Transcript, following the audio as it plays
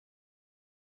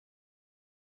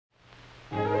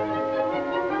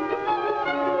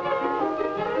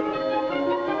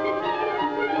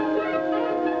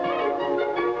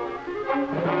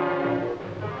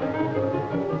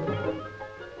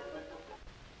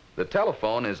The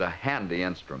telephone is a handy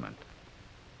instrument.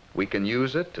 We can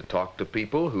use it to talk to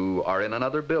people who are in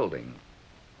another building.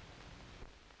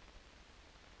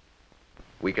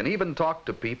 We can even talk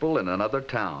to people in another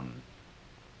town.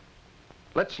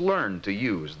 Let's learn to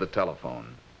use the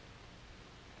telephone.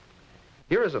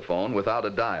 Here is a phone without a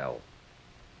dial.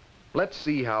 Let's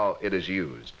see how it is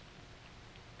used.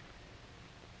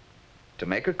 To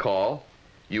make a call,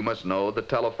 you must know the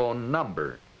telephone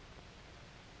number.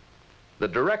 The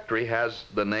directory has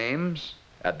the names,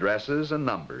 addresses, and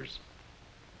numbers.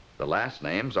 The last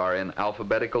names are in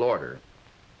alphabetical order.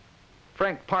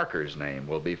 Frank Parker's name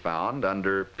will be found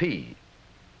under P.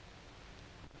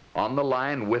 On the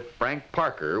line with Frank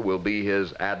Parker will be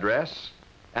his address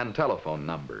and telephone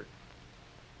number.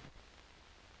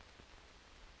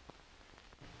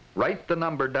 Write the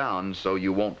number down so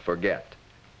you won't forget.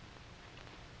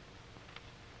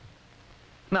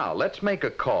 Now, let's make a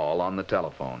call on the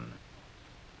telephone.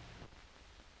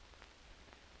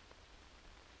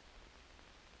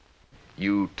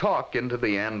 You talk into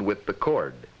the end with the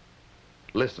cord.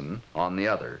 Listen on the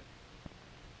other.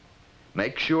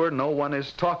 Make sure no one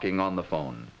is talking on the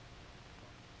phone.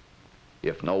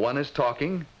 If no one is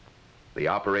talking, the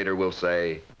operator will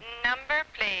say, "Number,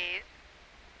 please."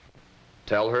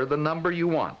 Tell her the number you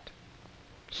want.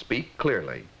 Speak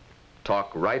clearly. Talk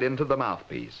right into the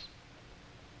mouthpiece.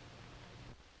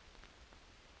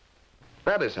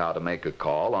 That is how to make a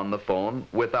call on the phone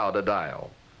without a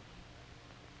dial.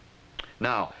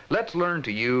 Now, let's learn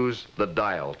to use the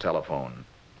dial telephone.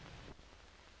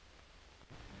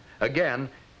 Again,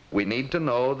 we need to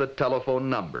know the telephone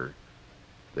number.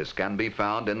 This can be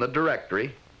found in the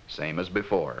directory, same as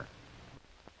before.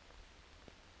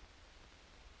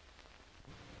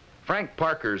 Frank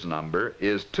Parker's number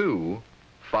is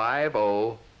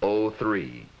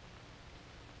 25003.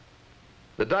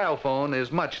 The dial phone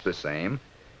is much the same.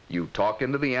 You talk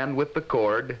into the end with the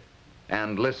cord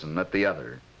and listen at the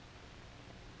other.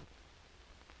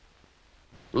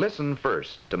 Listen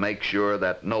first to make sure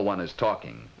that no one is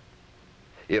talking.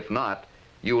 If not,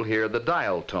 you'll hear the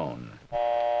dial tone.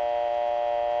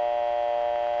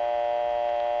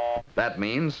 That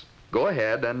means go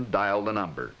ahead and dial the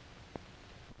number.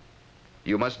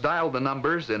 You must dial the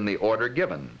numbers in the order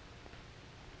given.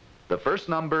 The first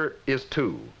number is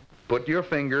 2. Put your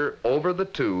finger over the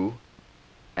 2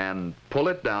 and pull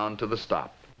it down to the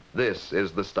stop. This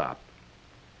is the stop.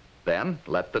 Then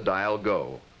let the dial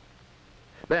go.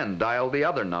 Then dial the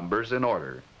other numbers in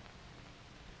order.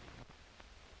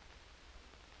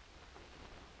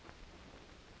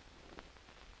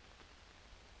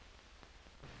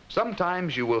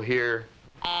 Sometimes you will hear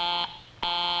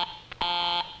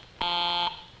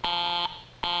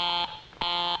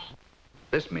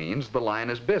this means the line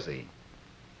is busy.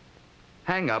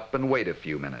 Hang up and wait a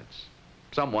few minutes.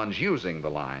 Someone's using the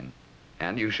line,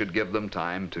 and you should give them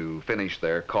time to finish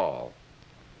their call.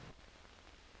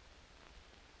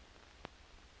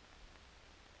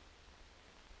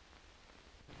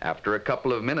 After a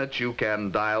couple of minutes, you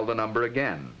can dial the number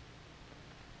again.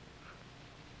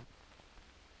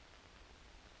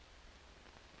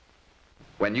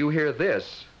 When you hear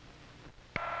this,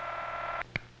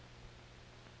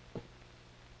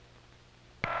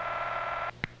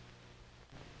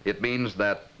 it means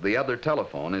that the other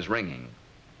telephone is ringing.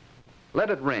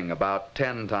 Let it ring about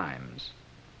 10 times.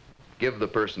 Give the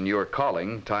person you're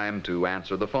calling time to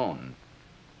answer the phone.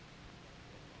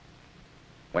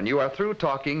 When you are through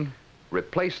talking,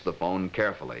 replace the phone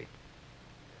carefully.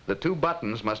 The 2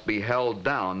 buttons must be held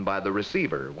down by the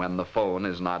receiver when the phone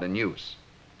is not in use.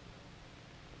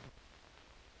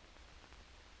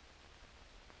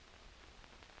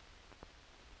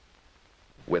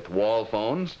 With wall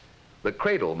phones, the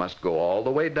cradle must go all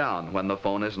the way down when the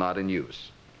phone is not in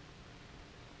use.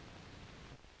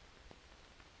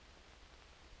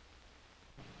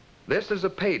 This is a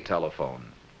pay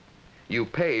telephone. You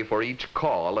pay for each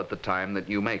call at the time that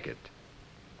you make it.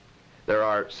 There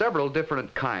are several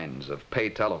different kinds of pay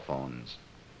telephones,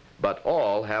 but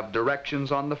all have directions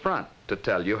on the front to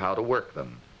tell you how to work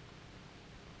them.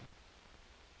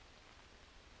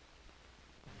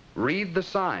 Read the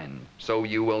sign so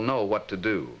you will know what to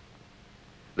do.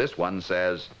 This one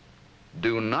says,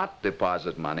 "Do not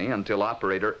deposit money until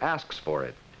operator asks for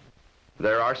it."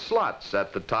 There are slots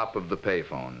at the top of the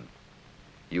payphone.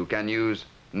 You can use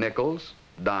nickels,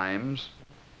 dimes,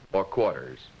 or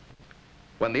quarters.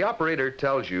 When the operator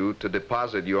tells you to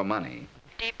deposit your money,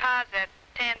 "Deposit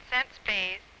 10 cents,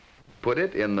 please." Put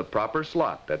it in the proper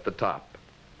slot at the top.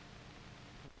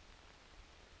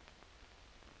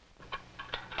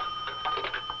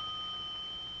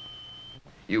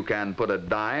 You can put a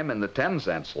dime in the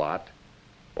 10-cent slot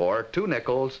or 2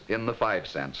 nickels in the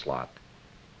 5-cent slot.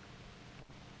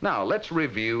 Now, let's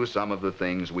review some of the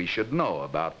things we should know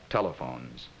about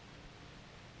telephones.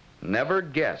 Never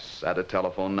guess at a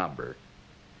telephone number.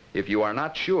 If you are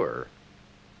not sure,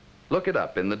 look it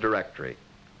up in the directory.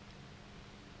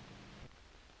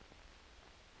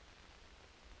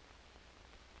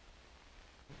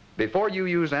 Before you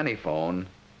use any phone,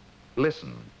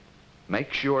 listen.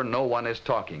 Make sure no one is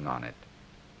talking on it.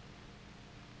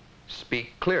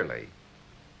 Speak clearly.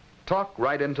 Talk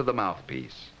right into the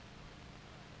mouthpiece.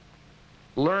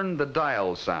 Learn the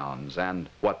dial sounds and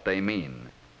what they mean.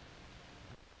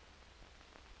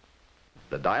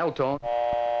 The dial tone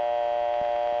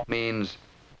means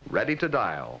ready to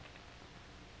dial.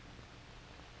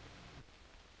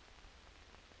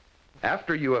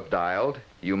 After you have dialed,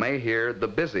 you may hear the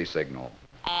busy signal.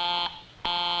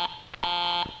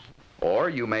 Or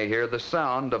you may hear the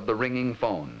sound of the ringing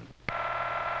phone.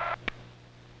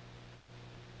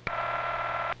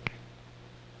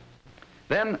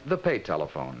 Then the pay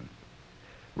telephone.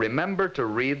 Remember to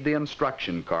read the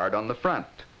instruction card on the front,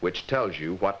 which tells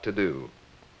you what to do.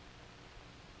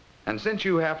 And since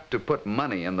you have to put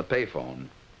money in the payphone,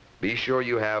 be sure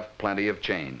you have plenty of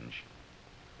change.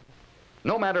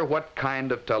 No matter what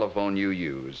kind of telephone you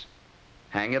use,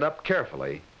 hang it up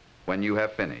carefully when you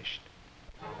have finished.